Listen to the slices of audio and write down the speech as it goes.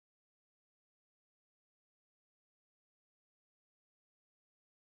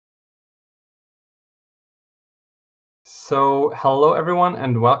So hello, everyone,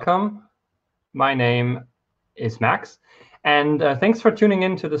 and welcome. My name is Max, and thanks for tuning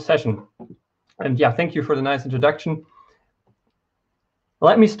in to this session. And yeah, thank you for the nice introduction.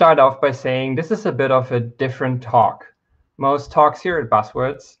 Let me start off by saying this is a bit of a different talk. Most talks here at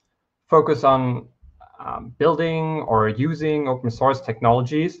Buzzwords focus on building or using open source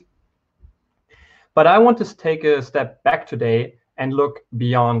technologies. But I want to take a step back today and look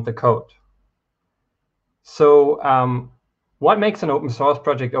beyond the code. So what makes an open source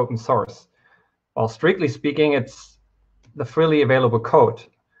project open source? Well, strictly speaking, it's the freely available code.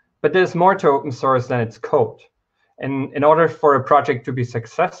 But there's more to open source than its code. And in order for a project to be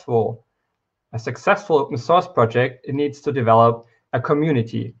successful, a successful open source project, it needs to develop a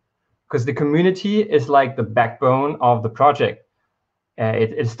community, because the community is like the backbone of the project.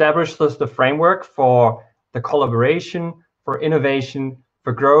 It establishes the framework for the collaboration, for innovation,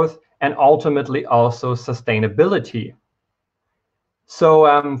 for growth, and ultimately also sustainability. So,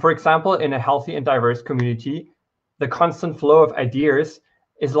 for example, in a healthy and diverse community, the constant flow of ideas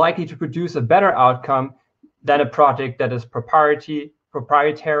is likely to produce a better outcome than a project that is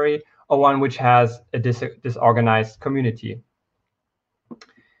proprietary or one which has a disorganized community.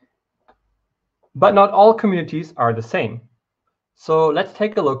 But not all communities are the same. So let's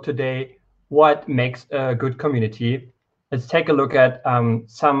take a look today what makes a good community. Let's take a look at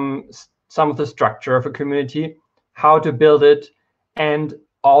some of the structure of a community, how to build it, and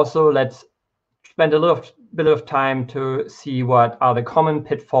also let's spend a little bit of time to see what are the common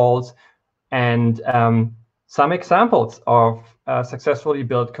pitfalls and some examples of successfully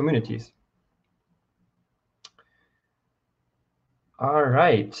built communities. All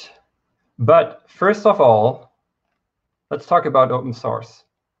right, but first of all, let's talk about open source.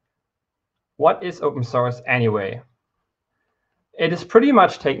 What is open source anyway? It is pretty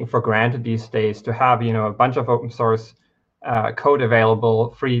much taken for granted these days to have, a bunch of open source code available,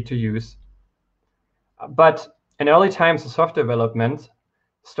 free to use. But in early times of software development,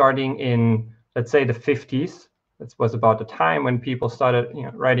 starting in, let's say, the 50s, this was about the time when people started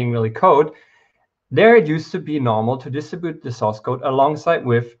writing really code, there it used to be normal to distribute the source code alongside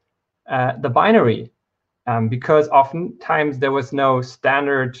with the binary. Because oftentimes there was no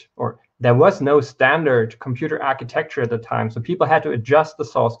standard computer architecture at the time. So people had to adjust the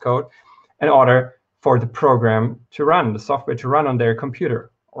source code in order for the program to run, the software to run on their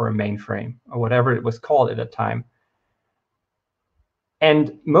computer or a mainframe or whatever it was called at the time.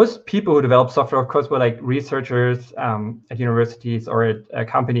 And most people who develop software, of course, were like researchers at universities or at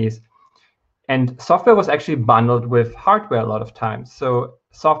companies. And software was actually bundled with hardware a lot of times. So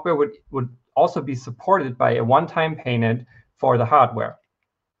software would also be supported by a one-time payment for the hardware.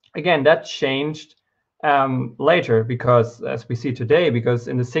 Again, that changed later because, as we see today, because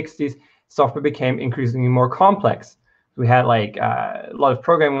in the 60s, software became increasingly more complex. We had like a lot of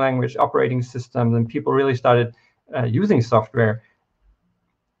programming language, operating systems, and people really started using software.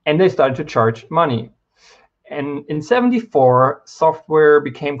 And they started to charge money. And in '74, software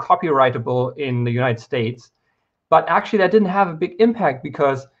became copyrightable in the United States. But actually, that didn't have a big impact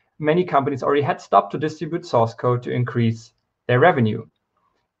because many companies already had stopped to distribute source code to increase their revenue.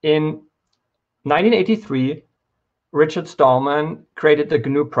 In 1983, Richard Stallman created the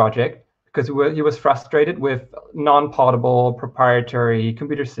GNU project because he was frustrated with non-portable proprietary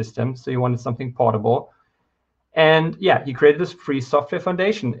computer systems. So he wanted something portable. And yeah, he created this Free Software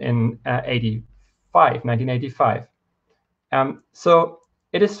Foundation in 1985. So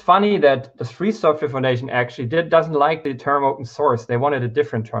it is funny that the Free Software Foundation actually doesn't like the term open source. They wanted a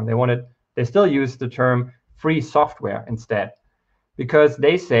different term. They still use the term free software instead, because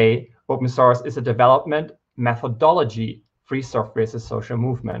they say open source is a development methodology. Free software is a social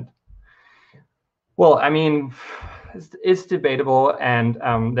movement. Well, I mean, it's debatable, and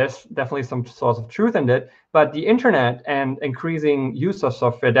there's definitely some source of truth in it. But the internet and increasing use of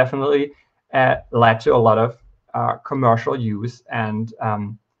software definitely led to a lot of commercial use, and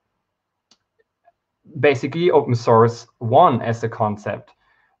basically open source won as a concept.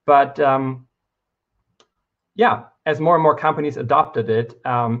 But yeah, as more and more companies adopted it,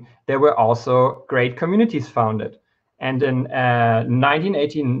 there were also great communities founded. And in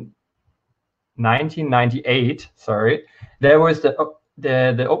 1998, there was the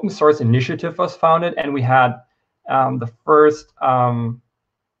open source initiative was founded, and we had the first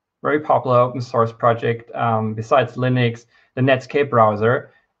very popular open source project besides Linux, the Netscape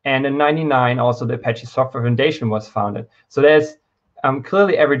browser. And in '99, also the Apache Software Foundation was founded. So there's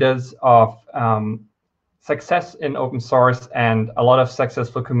clearly evidence of success in open source and a lot of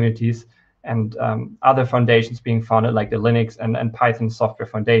successful communities and other foundations being founded, like the Linux and Python Software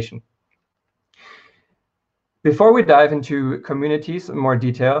Foundation. Before we dive into communities in more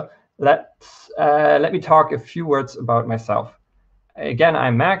detail, let me talk a few words about myself. Again,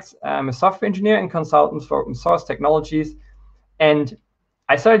 I'm Max. I'm a software engineer and consultant for open source technologies. And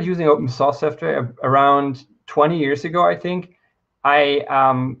I started using open source software around 20 years ago, I think. I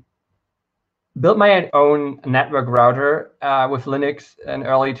built my own network router with Linux in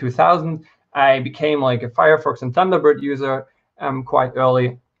early 2000. I became like a Firefox and Thunderbird user quite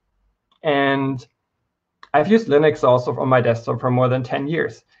early. And I've used Linux also on my desktop for more than 10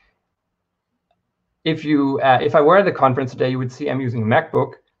 years. If I were at the conference today, you would see I'm using a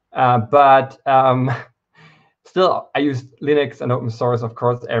MacBook, but still, I use Linux and open source, of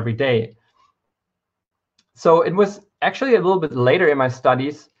course, every day. So it was actually a little bit later in my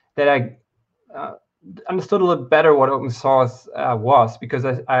studies that I understood a little better what open source was, because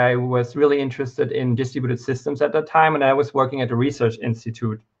I was really interested in distributed systems at that time, and I was working at a research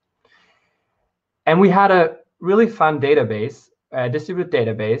institute. And we had a really fun database, a distributed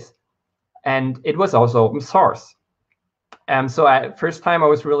database, and it was also open source. So first time I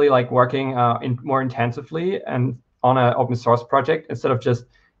was really like working more intensively and on an open source project instead of just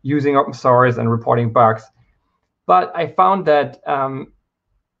using open source and reporting bugs. But I found that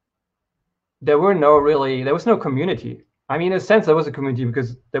there was no community. I mean, in a sense, there was a community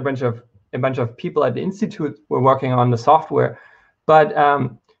because a bunch of people at the institute were working on the software, but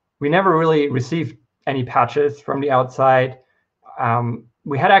we never really received any patches from the outside.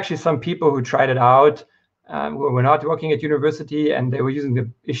 We had actually some people who tried it out who were not working at university, and they were using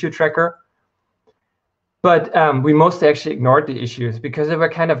the issue tracker. But we mostly actually ignored the issues because they were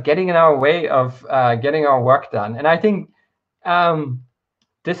kind of getting in our way of getting our work done. And I think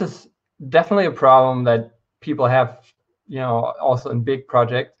this is definitely a problem that people have, also in big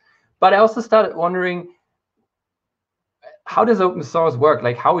projects. But I also started wondering, how does open source work?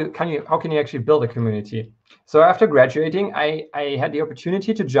 Like, how can you actually build a community? So after graduating, I had the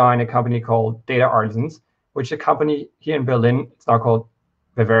opportunity to join a company called Data Artisans, which is a company here in Berlin. It's now called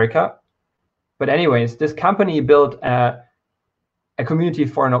Bavarica. But anyways, this company built a community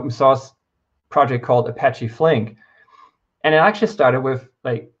for an open source project called Apache Flink. And it actually started with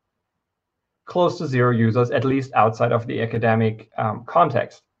like close to 0 users, at least outside of the academic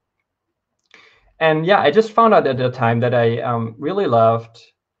context. And yeah, I just found out at the time that I really loved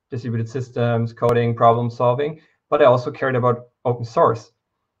distributed systems, coding, problem solving, but I also cared about open source.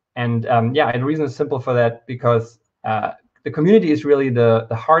 And yeah, the reason is simple for that, because the community is really the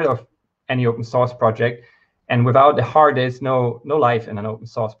heart of any open source project. And without the heart, there's no life in an open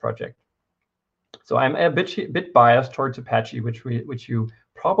source project. So I'm a bit biased towards Apache, which you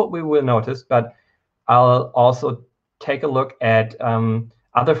probably will notice, but I'll also take a look at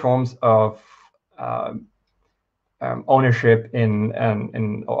other forms of ownership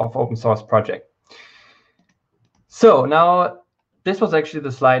of open source project. So now this was actually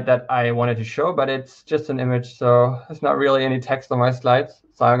the slide that I wanted to show, but it's just an image, so there's not really any text on my slides.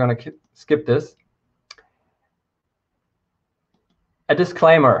 So I'm going to skip this. A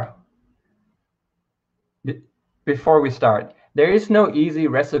disclaimer before we start. There is no easy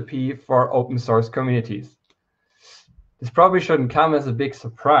recipe for open source communities. This probably shouldn't come as a big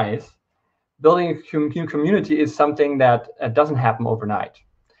surprise. Building a new community is something that doesn't happen overnight.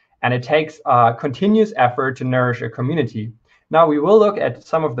 And it takes continuous effort to nourish a community. Now, we will look at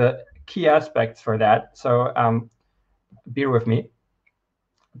some of the key aspects for that, so bear with me.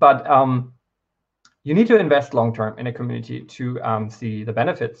 But you need to invest long-term in a community to see the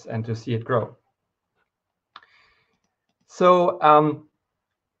benefits and to see it grow. So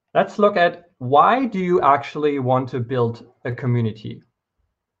let's look at, why do you actually want to build a community?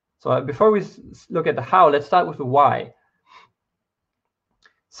 So before we look at the how, let's start with the why.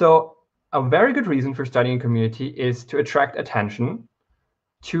 So a very good reason for studying a community is to attract attention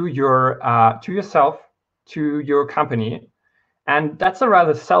to yourself, to your company. And that's a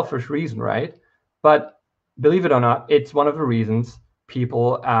rather selfish reason, right? But believe it or not, it's one of the reasons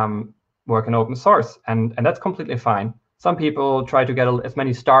people work in open source, and that's completely fine. Some people try to get as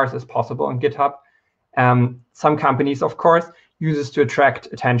many stars as possible on GitHub. Some companies, of course, use this to attract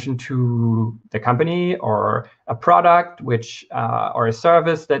attention to the company or a product, or a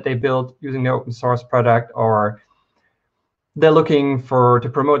service that they build using the open source product, or they're looking to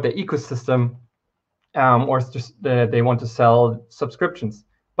promote the ecosystem, or just they want to sell subscriptions.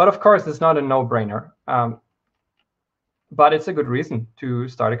 But of course, it's not a no-brainer. But it's a good reason to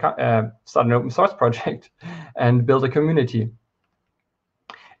start an open source project and build a community.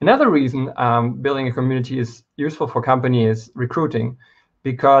 Another reason building a community is useful for companies is recruiting,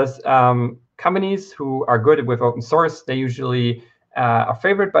 because companies who are good with open source, they usually are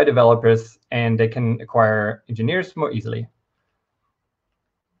favored by developers, and they can acquire engineers more easily.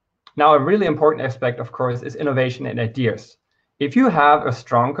 Now, a really important aspect, of course, is innovation and ideas. If you have a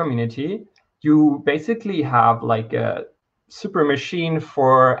strong community, you basically have like a super machine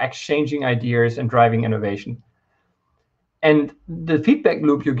for exchanging ideas and driving innovation. And the feedback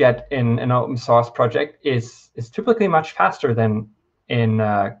loop you get in an open source project is typically much faster than in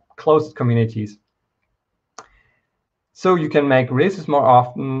closed communities. So you can make releases more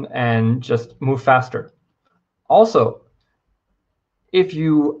often and just move faster. Also, if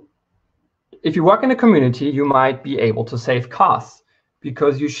you work in a community, you might be able to save costs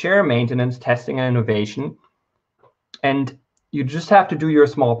because you share maintenance, testing, and innovation, and you just have to do your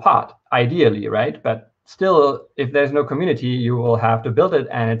small part, ideally, right? But still, if there's no community, you will have to build it,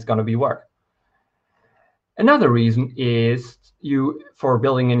 and it's going to be work. Another reason is for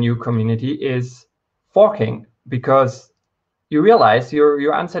building a new community is forking, because you realize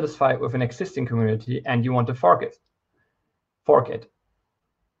you're unsatisfied with an existing community and you want to fork it.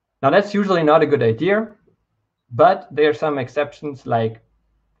 Now, that's usually not a good idea, but there are some exceptions, like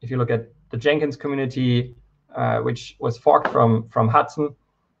if you look at the Jenkins community, which was forked from Hudson,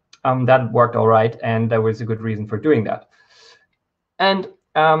 that worked all right, and there was a good reason for doing that. And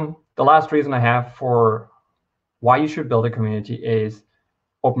the last reason I have for why you should build a community is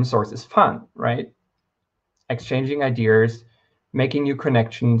open source is fun, right? Exchanging ideas, making new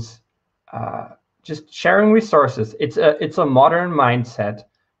connections, just sharing resources. It's a modern mindset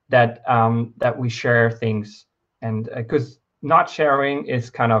that we share things, and because not sharing is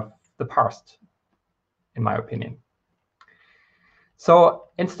kind of the past, in my opinion. So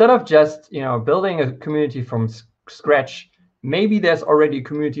instead of just building a community from scratch, maybe there's already a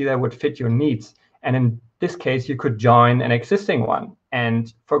community that would fit your needs, and in this case, you could join an existing one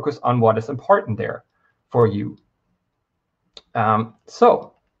and focus on what is important there for you.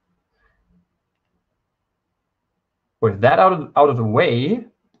 So with that out of the way,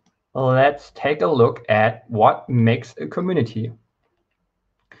 let's take a look at what makes a community.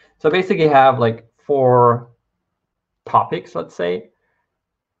 So basically have like 4 topics, let's say.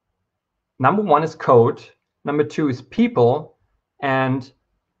 Number 1 is code, number 2 is people, and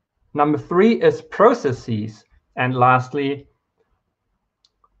number 3 is processes. And lastly,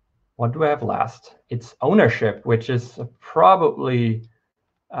 what do I have last? It's ownership, which is probably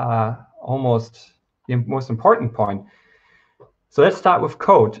almost the most important point. So let's start with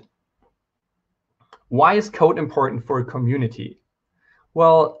code. Why is code important for a community?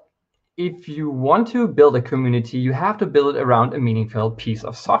 Well, if you want to build a community, you have to build it around a meaningful piece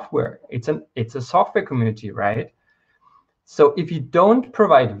of software. It's a software community, right? So if you don't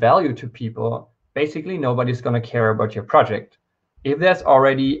provide value to people, basically nobody's going to care about your project. If there's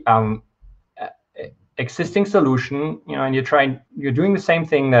already existing solution, and you're doing the same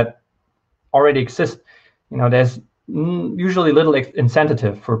thing that already exists, there's usually little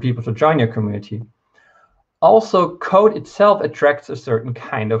incentive for people to join your community. Also, code itself attracts a certain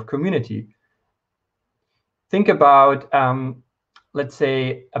kind of community. Think about, let's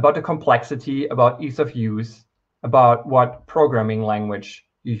say, about the complexity, about ease of use, about what programming language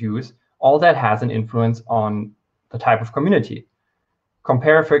you use. All that has an influence on the type of community.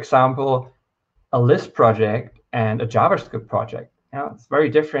 Compare, for example, a Lisp project and a JavaScript project. It's very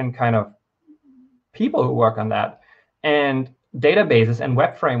different kind of people who work on that. And databases and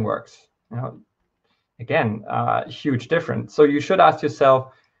web frameworks, again, huge difference. So you should ask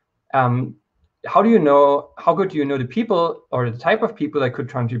yourself, how good do you know the people or the type of people that could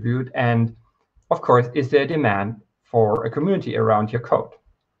contribute? And of course, is there demand for a community around your code?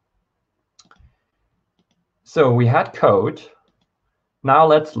 So we had code. Now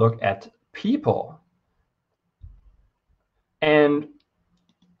let's look at people. And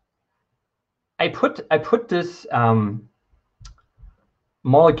I put this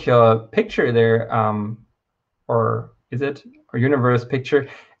molecule picture there, or is it a universe picture?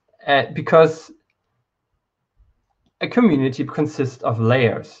 Because a community consists of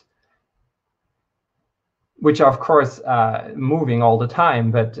layers, which are, of course, moving all the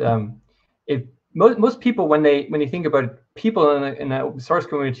time. But if most people, when they think about people in an open source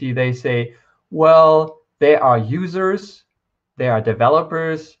community, they say, well, they are users, they are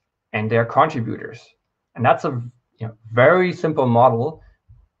developers, and they are contributors. And that's a very simple model.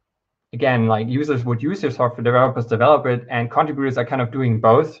 Again, like users would use your software, developers develop it, and contributors are kind of doing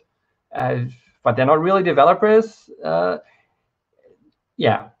both, but they're not really developers.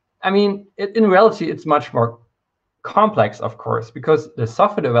 Yeah, I mean, in reality, it's much more complex, of course, because the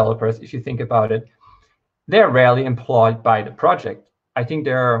software developers, if you think about it, they're rarely employed by the project. I think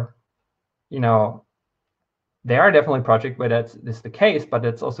they're, there are definitely projects where that's the case, but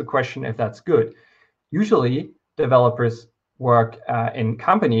it's also a question if that's good. Usually, developers work in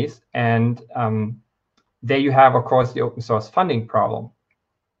companies, and there you have, of course, the open source funding problem.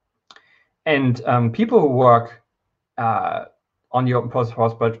 And people who work on the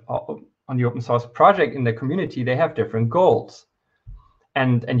open source project in the community, they have different goals,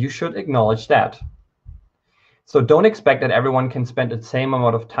 and you should acknowledge that. So don't expect that everyone can spend the same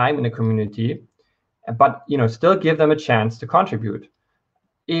amount of time in the community, but still give them a chance to contribute.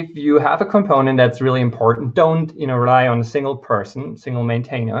 If you have a component that's really important, don't rely on a single person, single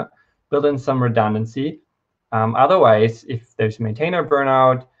maintainer. Build in some redundancy. Otherwise, if there's maintainer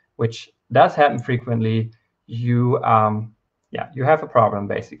burnout, which does happen frequently, you have a problem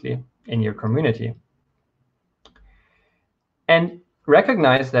basically in your community. And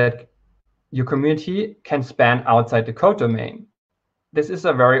recognize that your community can span outside the code domain. This is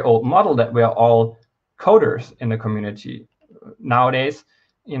a very old model that we are all coders in the community. Nowadays,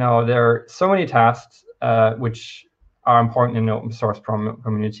 there are so many tasks which are important in the open source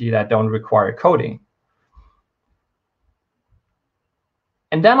community that don't require coding.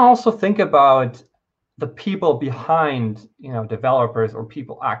 And then also think about the people behind, developers or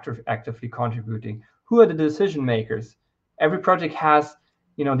people actively contributing. Who are the decision makers? Every project has,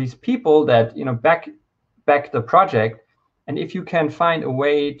 these people that, back the project. And if you can find a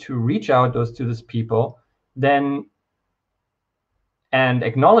way to reach out to these people, then and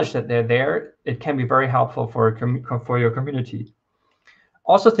acknowledge that they're there, it can be very helpful for your community.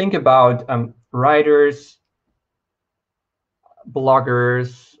 Also think about writers,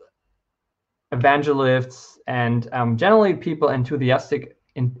 bloggers, evangelists, and generally people enthusiastic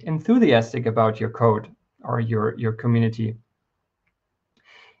about your code or your community.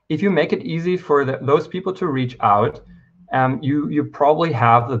 If you make it easy for those people to reach out, you probably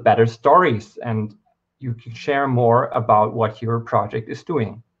have the better stories, and you can share more about what your project is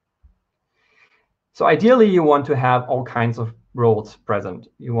doing. So ideally, you want to have all kinds of roles present.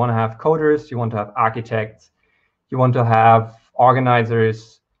 You want to have coders, you want to have architects, you want to have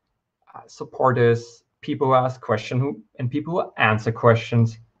organizers, supporters, people who ask questions, and people who answer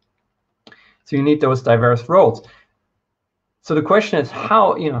questions. So you need those diverse roles. So the question is,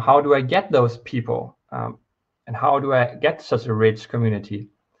 how do I get those people? And how do I get such a rich community?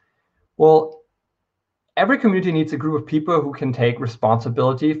 Well, every community needs a group of people who can take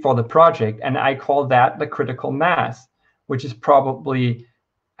responsibility for the project, and I call that the critical mass, which is probably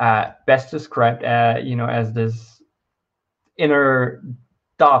best described, as this inner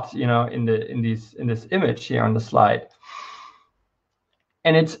dot, in this image here on the slide.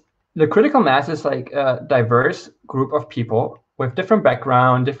 And it's the critical mass is like a diverse group of people with different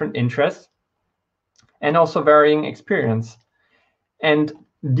background, different interests, and also varying experience. And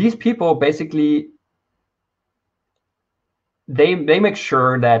these people basically they make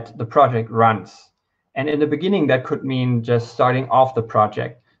sure that the project runs. And in the beginning, that could mean just starting off the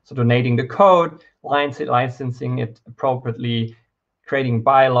project. So donating the code, licensing it appropriately, creating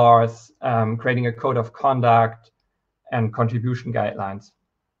bylaws, creating a code of conduct, and contribution guidelines.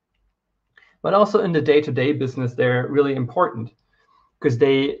 But also in the day-to-day business, they're really important because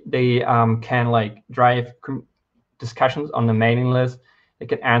they can drive discussions on the mailing list. They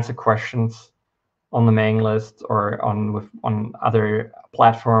can answer questions on the mailing list or on other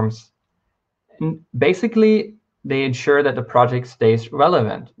platforms. And basically, they ensure that the project stays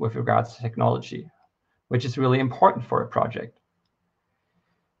relevant with regards to technology, which is really important for a project.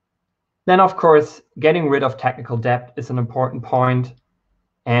 Then, of course, getting rid of technical debt is an important point,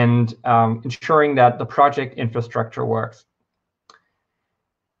 and ensuring that the project infrastructure works.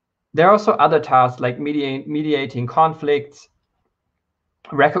 There are also other tasks like mediating conflicts,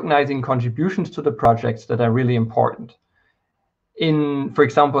 recognizing contributions to the projects that are really important. For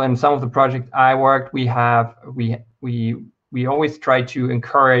example, in some of the projects I worked, we always try to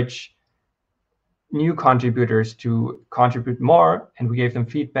encourage new contributors to contribute more, and we gave them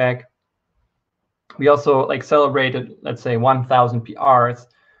feedback. We also celebrated, let's say, 1,000 PRs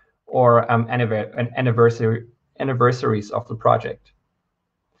or anniversaries of the project.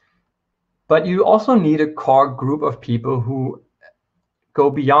 But you also need a core group of people who go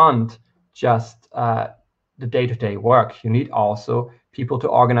beyond just the day-to-day work. You need also people to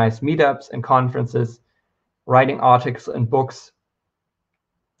organize meetups and conferences, writing articles and books,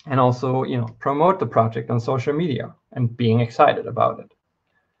 and also promote the project on social media and being excited about it.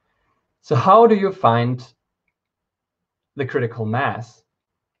 So how do you find the critical mass?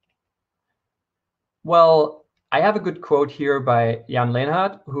 Well, I have a good quote here by Jan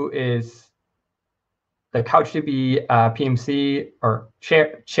Lehnhardt, who is the CouchDB PMC or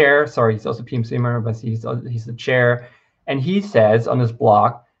chair, sorry, he's also PMC member, but he's the chair. And he says on his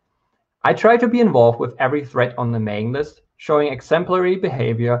blog, I try to be involved with every thread on the mailing list, showing exemplary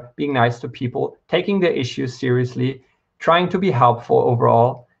behavior, being nice to people, taking their issues seriously, trying to be helpful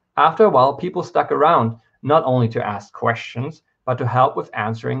overall. After a while, people stuck around, not only to ask questions, but to help with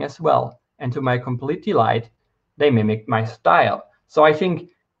answering as well. And to my complete delight, they mimicked my style. So I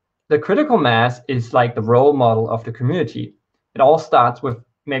think the critical mass is like the role model of the community. It all starts with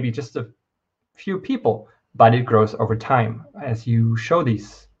maybe just a few people, but it grows over time as you show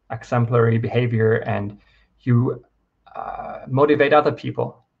these exemplary behavior and you motivate other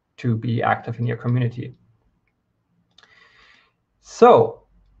people to be active in your community. So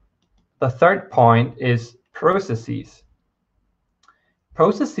the third point is processes.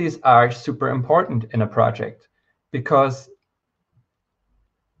 Processes are super important in a project because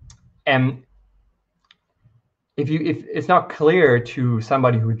if it's not clear to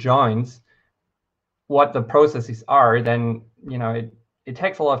somebody who joins what the processes are, then it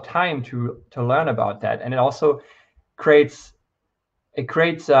takes a lot of time to learn about that, and it also creates a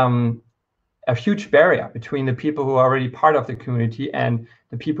huge barrier between the people who are already part of the community and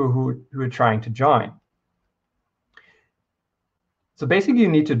the people who are trying to join. So basically, you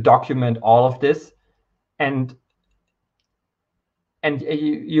need to document all of this, and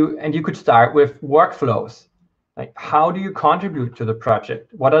you could start with workflows. Like, how do you contribute to the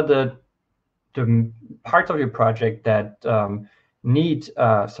project? What are the parts of your project that need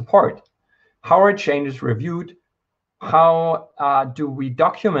support? How are changes reviewed? How do we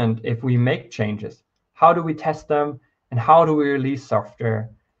document if we make changes? How do we test them? And how do we release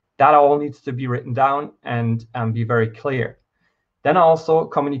software? That all needs to be written down and be very clear. Then also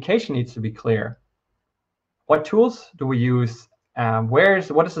communication needs to be clear. What tools do we use?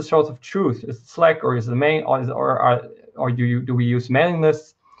 What is the source of truth? Is it Slack, or is it mail, or do we use mailing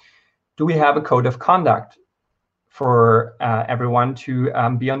lists? Do we have a code of conduct for everyone to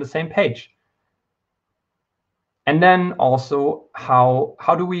be on the same page? And then also,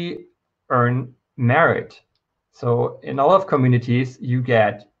 how do we earn merit? So in a lot of communities, you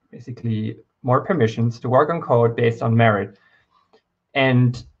get basically more permissions to work on code based on merit.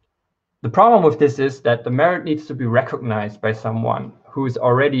 And the problem with this is that the merit needs to be recognized by someone who is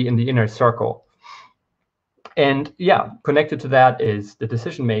already in the inner circle. And yeah, connected to that is the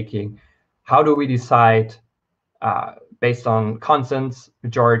decision making. How do we decide based on consensus,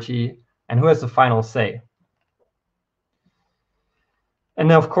 majority, and who has the final say? And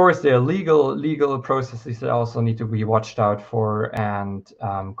then, of course, there are legal processes that also need to be watched out for, and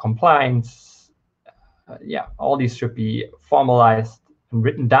compliance. Yeah, all these should be formalized and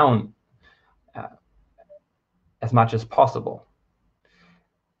written down as much as possible.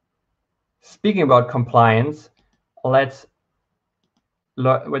 Speaking about compliance, let's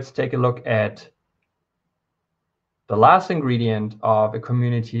take a look at the last ingredient of a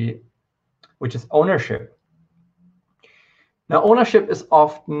community, which is ownership. Now, ownership is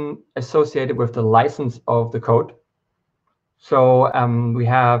often associated with the license of the code. So we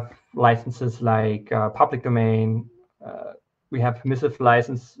have licenses like public domain. We have permissive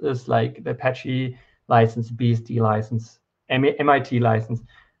licenses like the Apache license, BSD license, MIT license.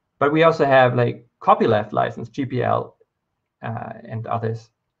 But we also have like copyleft license, GPL, and others.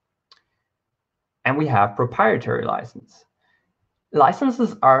 And we have proprietary license.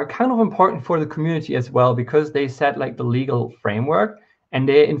 Licenses are kind of important for the community as well, because they set like the legal framework and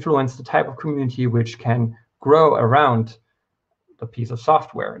they influence the type of community which can grow around the piece of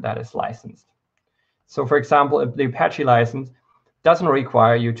software that is licensed. So for example, if the Apache license doesn't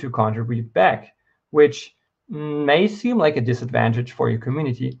require you to contribute back, which may seem like a disadvantage for your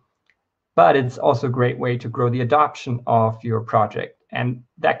community, but it's also a great way to grow the adoption of your project. And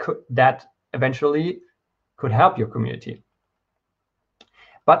that eventually could help your community.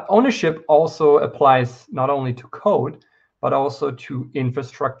 But ownership also applies not only to code, but also to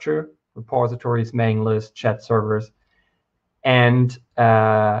infrastructure, repositories, mailing lists, chat servers, and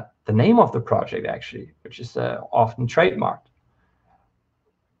the name of the project, actually, which is often trademarked.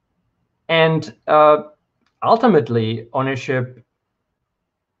 And ultimately, ownership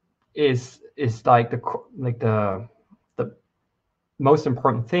is like the most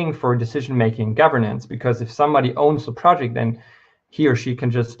important thing for decision making and governance, because if somebody owns the project, then he or she can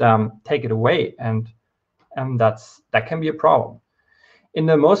just take it away, and that can be a problem. In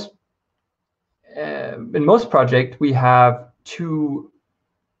most projects, we have two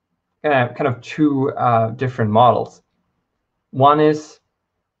different models. One is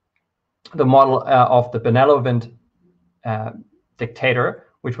the model of the benevolent dictator,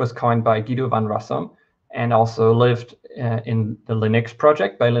 which was coined by Guido van Rossum, and also lived in the Linux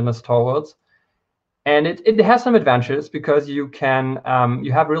project by Linus Torvalds. And it has some advantages because you can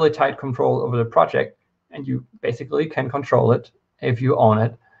you have really tight control over the project, and you basically can control it if you own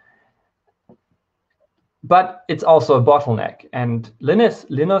it. But it's also a bottleneck, and Linus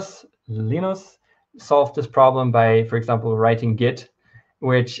solved this problem by, for example, writing Git,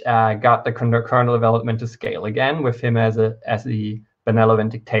 which got the kernel development to scale again with him as the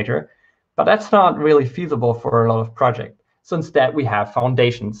benevolent dictator. But that's not really feasible for a lot of projects. So instead, we have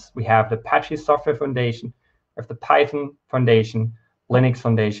foundations. We have the Apache Software Foundation, we have the Python Foundation, Linux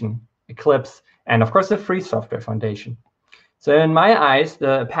Foundation, Eclipse, and of course the Free Software Foundation. So in my eyes,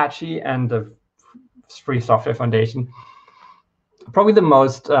 the Apache and the Free Software Foundation are probably the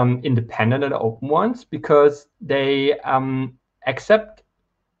most independent and open ones, because they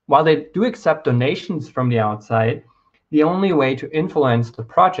while they do accept donations from the outside, the only way to influence the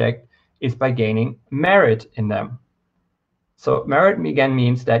project is by gaining merit in them. So merit, again,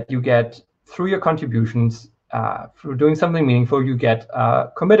 means that you get, through your contributions, through doing something meaningful, you get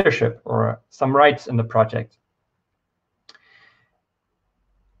committership or some rights in the project.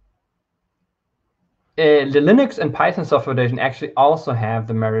 The Linux and Python Software Foundation actually also have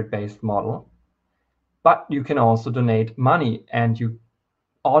the merit-based model, but you can also donate money, and you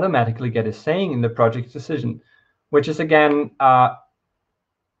automatically get a saying in the project decision, which is, again, a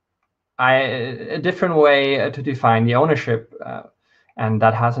different way to define the ownership, and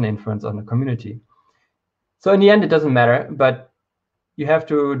that has an influence on the community. So in the end, it doesn't matter, but you have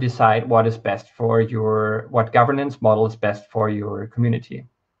to decide what is best for what governance model is best for your community.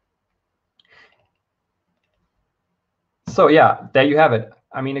 So yeah, there you have it.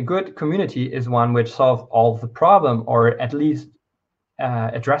 I mean, a good community is one which solves all the problem, or at least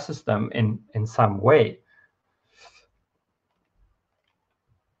addresses them in some way.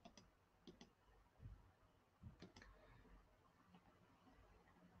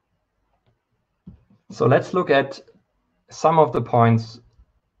 So let's look at some of the points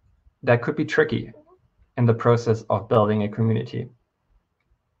that could be tricky in the process of building a community.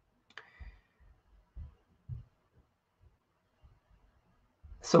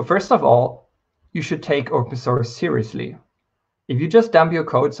 So first of all, you should take open source seriously. If you just dump your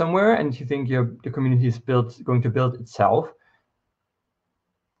code somewhere and you think the community is going to build itself,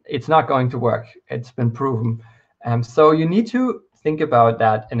 it's not going to work. It's been proven. So you need to think about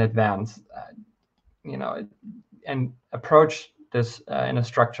that in advance, and approach this in a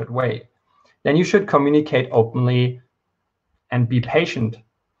structured way. Then you should communicate openly and be patient.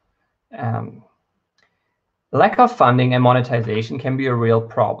 Lack of funding and monetization can be a real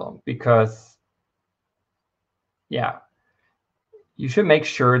problem, because, yeah, you should make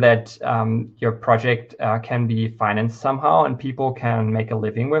sure that your project can be financed somehow and people can make a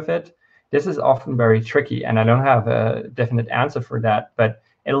living with it. This is often very tricky, and I don't have a definite answer for that, but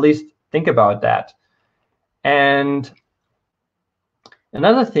at least think about that. And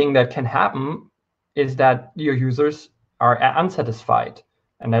another thing that can happen is that your users are unsatisfied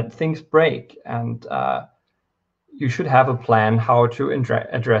and that things break, and you should have a plan how to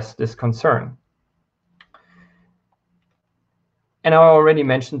address this concern. And I already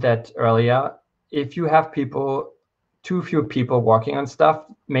mentioned that earlier. If you have too few people working on stuff,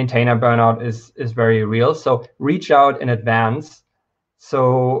 maintainer burnout is very real. So reach out in advance,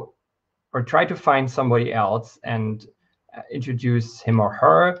 or try to find somebody else and introduce him or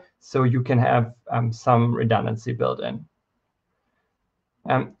her, so you can have some redundancy built in.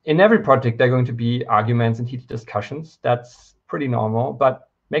 In every project, there are going to be arguments and heated discussions. That's pretty normal, but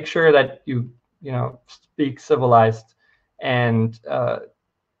make sure that you speak civilized and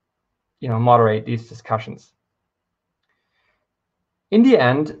moderate these discussions. In the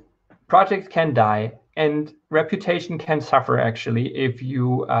end, projects can die and reputation can suffer, actually, if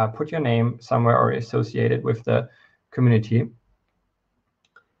you put your name somewhere or associate it with the community.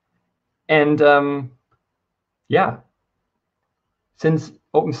 And yeah, since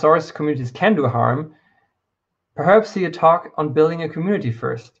open source communities can do harm, perhaps see a talk on building a community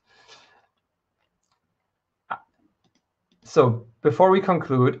first. So before we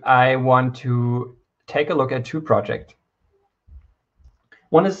conclude, I want to take a look at two projects.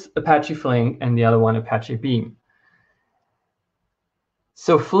 One is Apache Flink and the other one Apache Beam.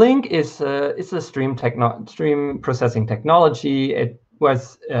 So Flink is a stream processing technology. It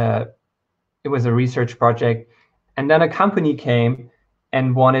was a research project, and then a company came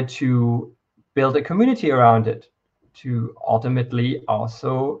and wanted to build a community around it to ultimately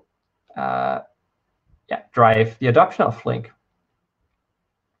also drive the adoption of Flink.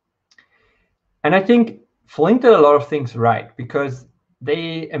 And I think Flink did a lot of things right, because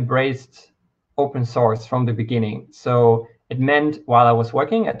they embraced open source from the beginning. So it meant while I was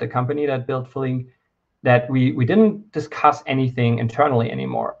working at the company that built Flink, that we didn't discuss anything internally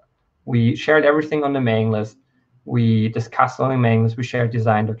anymore. We shared everything on the mailing list. We discussed on the mailing list. We shared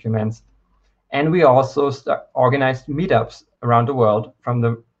design documents. And we also organized meetups around the world from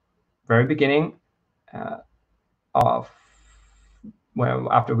the very beginning after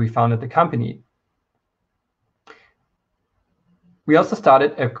we founded the company. We also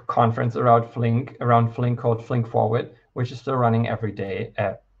started a conference around Flink called Flink Forward, which is still running every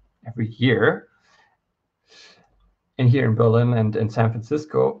year, and here in Berlin and in San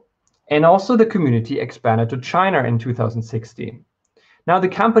Francisco. And also the community expanded to China in 2016. Now the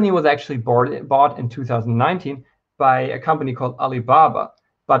company was actually bought in 2019 by a company called Alibaba.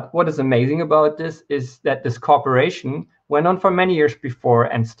 But what is amazing about this is that this cooperation went on for many years before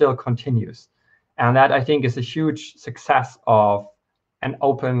and still continues. And that, I think, is a huge success of an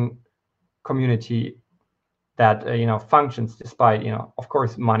open community that functions despite, of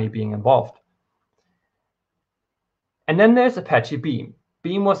course, money being involved. And then there's Apache Beam.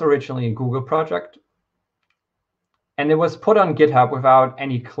 Beam was originally a Google project, and it was put on GitHub without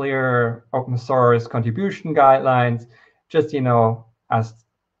any clear open source contribution guidelines, just as a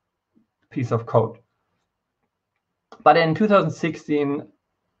piece of code. But in 2016,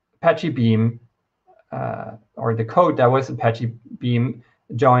 Apache Beam, or the code that was Apache Beam,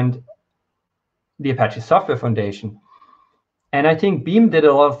 joined the Apache Software Foundation. And I think Beam did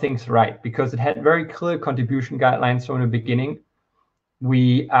a lot of things right because it had very clear contribution guidelines from the beginning.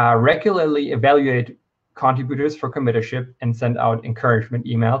 We regularly evaluate contributors for committership and send out encouragement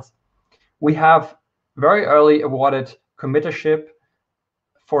emails. We have very early awarded committership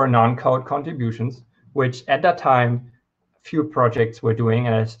for non-code contributions, which at that time few projects were doing,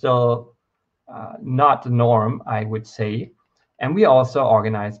 and it's still not the norm, I would say. And we also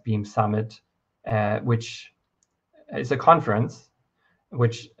organized Beam Summit, which is a conference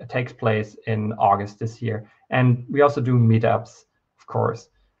which takes place in August this year. And we also do meetups, of course.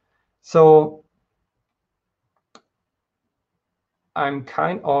 So I'm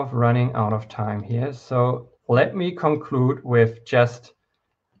kind of running out of time here. So let me conclude with just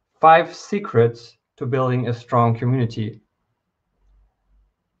 5 secrets to building a strong community.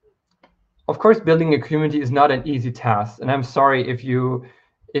 Of course, building a community is not an easy task, and I'm sorry if you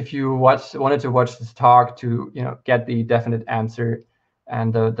wanted to watch this talk to get the definite answer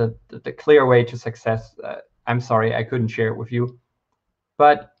and the clear way to success. I'm sorry I couldn't share it with you,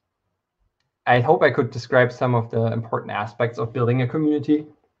 but I hope I could describe some of the important aspects of building a community.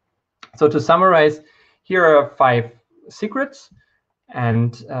 So to summarize, here are 5 secrets,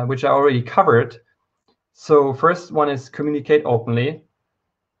 and which I already covered. So first one is communicate openly.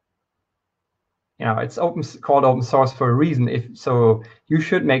 It's called open source for a reason. So you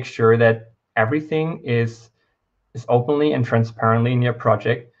should make sure that everything is openly and transparently in your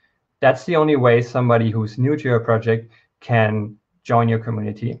project. That's the only way somebody who's new to your project can join your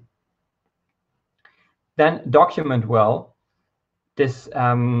community. Then document well. This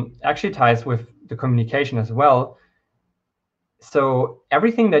actually ties with the communication as well. So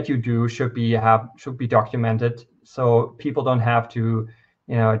everything that you do should be documented, so people don't have to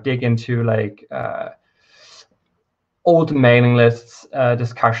dig into like old mailing lists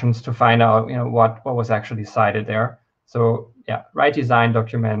discussions to find out what was actually cited there. So yeah, write design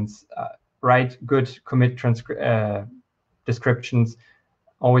documents, write good commit descriptions.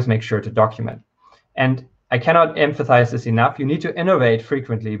 Always make sure to document. And I cannot emphasize this enough. You need to innovate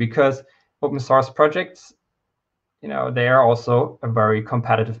frequently because open source projects, they are also a very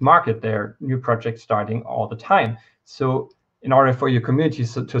competitive market. There are new projects starting all the time. So in order for your community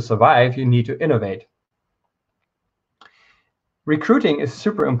to survive, you need to innovate. Recruiting is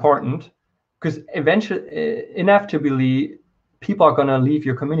super important because eventually, inevitably, people are going to leave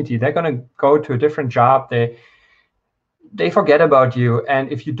your community. They're going to go to a different job. They forget about you.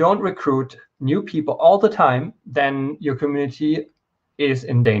 And if you don't recruit new people all the time, then your community is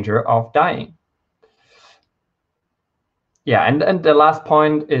in danger of dying. Yeah, and the last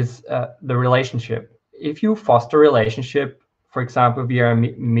point is the relationship. If you foster relationship, for example, via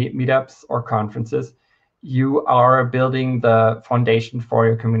meetups or conferences, you are building the foundation for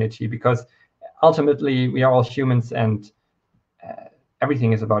your community because ultimately we are all humans and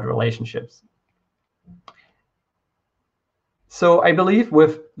everything is about relationships. So I believe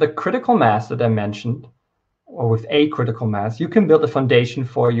with the critical mass that I mentioned, or with a critical mass, you can build a foundation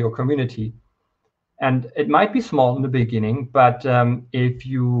for your community. And it might be small in the beginning, but if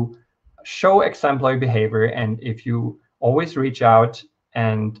you show exemplary behavior and if you always reach out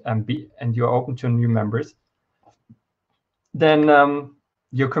and you're open to new members, then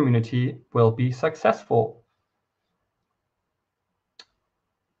your community will be successful.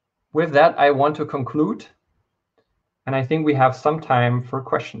 With that, I want to conclude, and I think we have some time for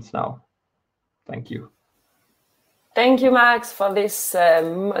questions now. Thank you. Thank you, Max, for this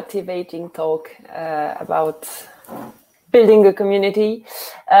motivating talk about building a community.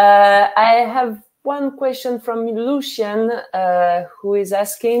 I have one question from Lucian, who is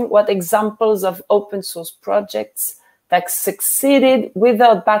asking what examples of open source projects that succeeded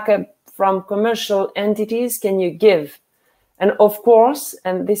without backup from commercial entities can you give? And of course,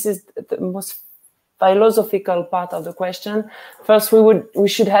 and this is the most philosophical part of the question, first we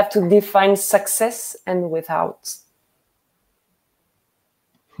should have to define success and without.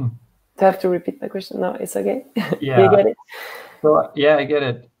 Do I have to repeat my question? No, it's okay. Yeah. You get it? So, yeah, I get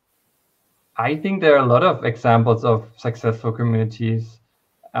it. I think there are a lot of examples of successful communities,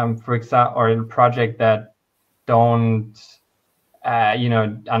 for example, or a project that don't, are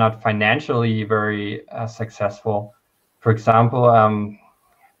not financially very successful. For example,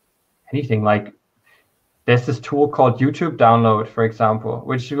 anything like there's this tool called YouTube Download, for example,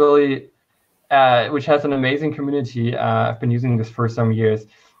 which really, which has an amazing community. I've been using this for some years,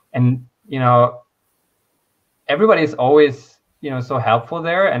 and everybody is always so helpful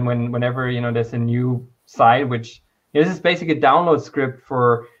there. And whenever there's a new site, which this is basically a download script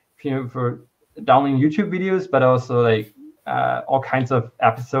for for downloading YouTube videos, but also like all kinds of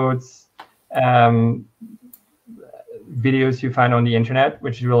episodes, videos you find on the internet,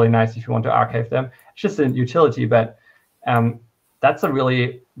 which is really nice if you want to archive them. It's just a utility, but that's a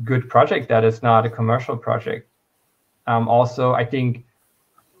really good project that is not a commercial project. Also, I think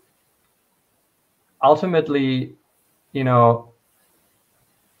ultimately, there are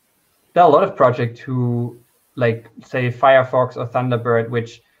a lot of projects who, like, say, Firefox or Thunderbird,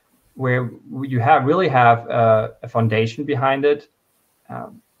 where you really have a foundation behind it,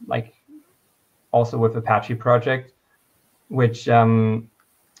 like also with Apache project, which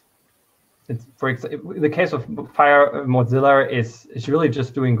it's, for example, the case of Mozilla is really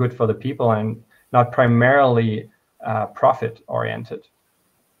just doing good for the people and not primarily profit oriented.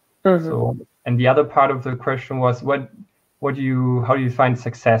 Mm-hmm. So, and the other part of the question was how do you find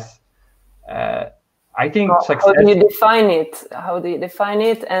success? I think success. How do you define it? How do you define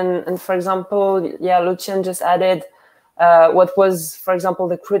it? And for example, yeah, Lucian just added what was, for example,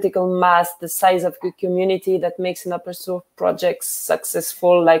 the critical mass, the size of the community that makes an open source project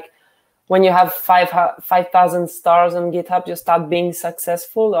successful. Like when you have 5,000 stars on GitHub, you start being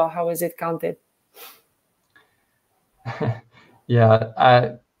successful, or how is it counted? Yeah,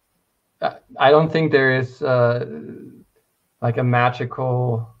 I don't think there is like a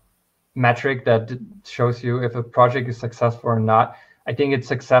magical metric that shows you if a project is successful or not. I think it's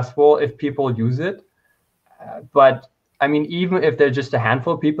successful if people use it. But I mean, even if there's just a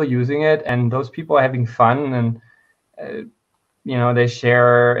handful of people using it and those people are having fun and they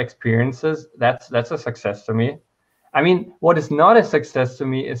share experiences, that's a success to me. I mean, what is not a success to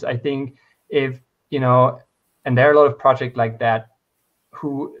me is, I think, if and there are a lot of projects like that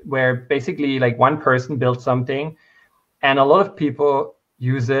where basically like one person built something and a lot of people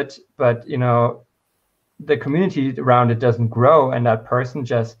use it, but the community around it doesn't grow, and that person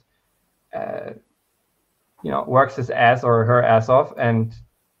just works his ass or her ass off and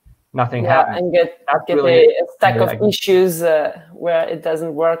nothing happens. And get really a stack of issues where it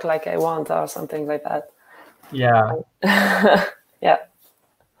doesn't work like I want or something like that. Yeah. Yeah.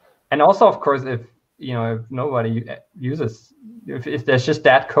 And also, of course, if nobody uses, if there's just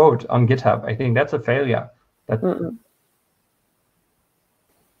that code on GitHub, I think that's a failure.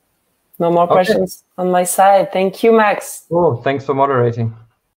 No more questions on my side. Thank you, Max. Oh, thanks for moderating.